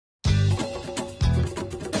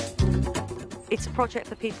It's a project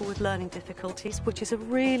for people with learning difficulties, which is a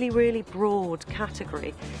really, really broad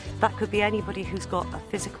category. That could be anybody who's got a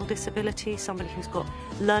physical disability, somebody who's got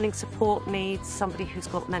learning support needs, somebody who's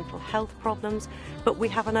got mental health problems. But we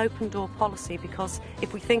have an open door policy because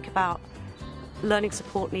if we think about learning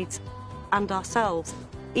support needs and ourselves,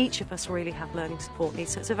 each of us really have learning support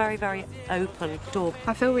needs, so it's a very, very open door.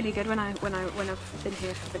 I feel really good when I've been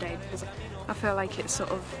here for the day because I feel like it's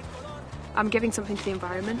sort of, I'm giving something to the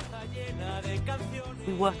environment.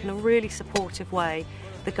 We work in a really supportive way.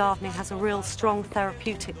 The gardening has a real strong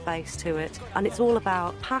therapeutic base to it, and it's all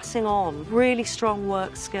about passing on really strong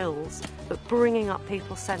work skills but bringing up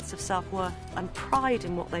people's sense of self-worth and pride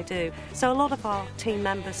in what they do. So a lot of our team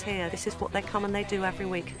members here, this is what they come and they do every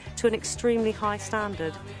week to an extremely high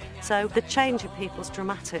standard. So the change in people's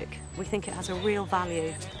dramatic. We think it has a real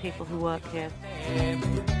value to the people who work here.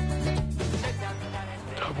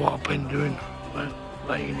 What I've been doing,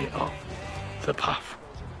 laying it off the path.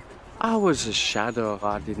 I was a shadow.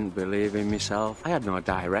 I didn't believe in myself. I had no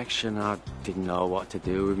direction. I didn't know what to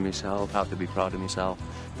do with myself, how to be proud of myself.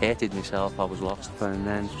 Hated myself. I was lost. And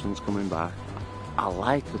then since coming back, I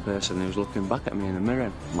like the person who's looking back at me in the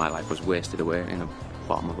mirror. My life was wasted away in the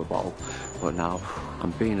bottom of a bottle. But now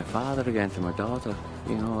I'm being a father again to my daughter.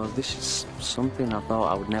 You know, this is something I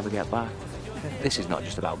thought I would never get back. This is not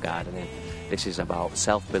just about gardening. This is about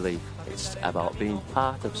self-belief. It's about being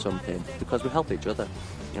part of something because we help each other.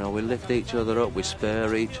 You know, we lift each other up, we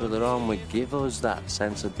spur each other on, we give us that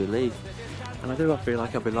sense of belief. And I feel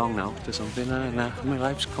like I belong now to something, and my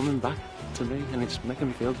life's coming back to me, and it's making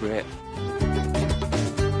me feel great.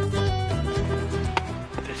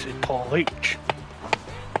 This is Paul Leach.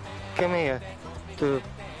 Come here to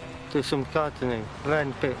do some gardening,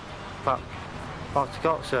 learn a bit about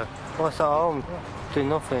horticulture. Whilst at home, do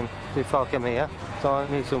nothing before I came here, so I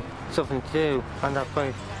need something to do, and I've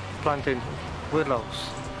been planting willows.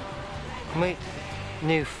 Meet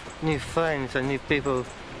new friends and new people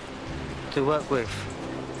to work with.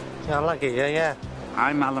 Yeah, I like it, yeah.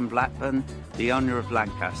 I'm Alan Blackburn, the owner of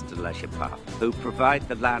Lancaster Leisure Park, who provide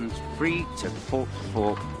the land free to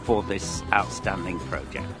for this outstanding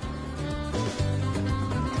project.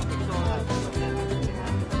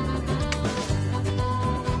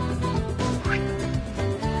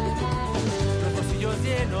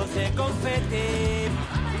 De confeti,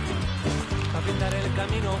 a pintar el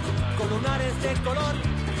camino con lunares de color,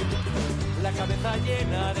 la cabeza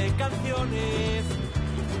llena de canciones,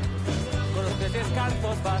 con los pies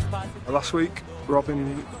descalzos vas. Last week,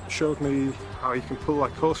 Robin showed me how you can pull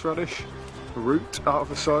like horseradish, the root out of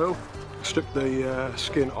the soil, strip the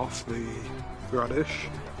skin off the radish,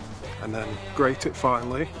 and then grate it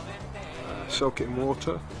finely, soak it in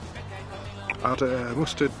water, add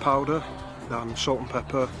mustard powder, and salt and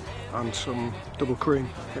pepper and some double cream.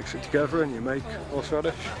 Mix it together and you make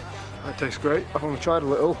horseradish. It tastes great. I've only tried a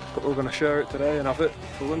little, but we're going to share it today and have it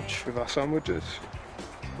for lunch with our sandwiches.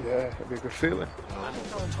 Yeah, it'll be a good feeling.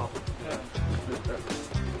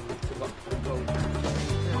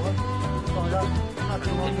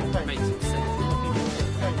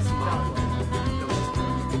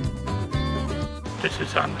 This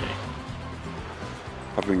is Andy.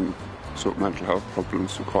 Having sort of mental health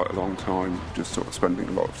problems for quite a long time, just sort of spending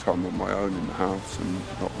a lot of time on my own in the house and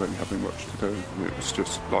not really having much to do. And it was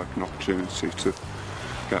just like an opportunity to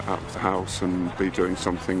get out of the house and be doing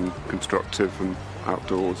something constructive and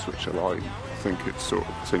outdoors, which I like. I think it sort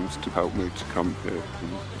of seems to help me to come here,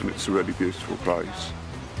 and it's a really beautiful place.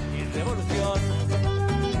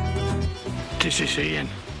 This is Ian.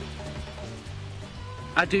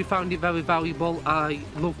 I do find it very valuable. I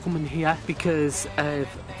love coming here because of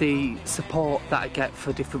the support that I get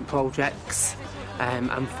for different projects,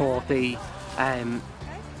 and for the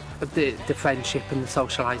friendship and the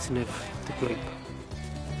socialising of the group.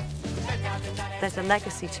 There's a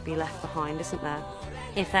legacy to be left behind, isn't there?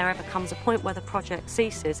 If there ever comes a point where the project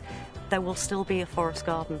ceases, there will still be a forest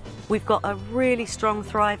garden. We've got a really strong,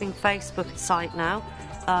 thriving Facebook site now.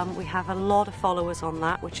 We have a lot of followers on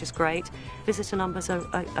that, which is great. Visitor numbers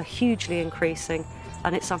are hugely increasing,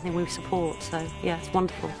 and it's something we support, so yeah, it's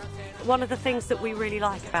wonderful. One of the things that we really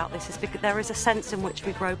like about this is because there is a sense in which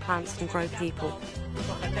we grow plants and grow people.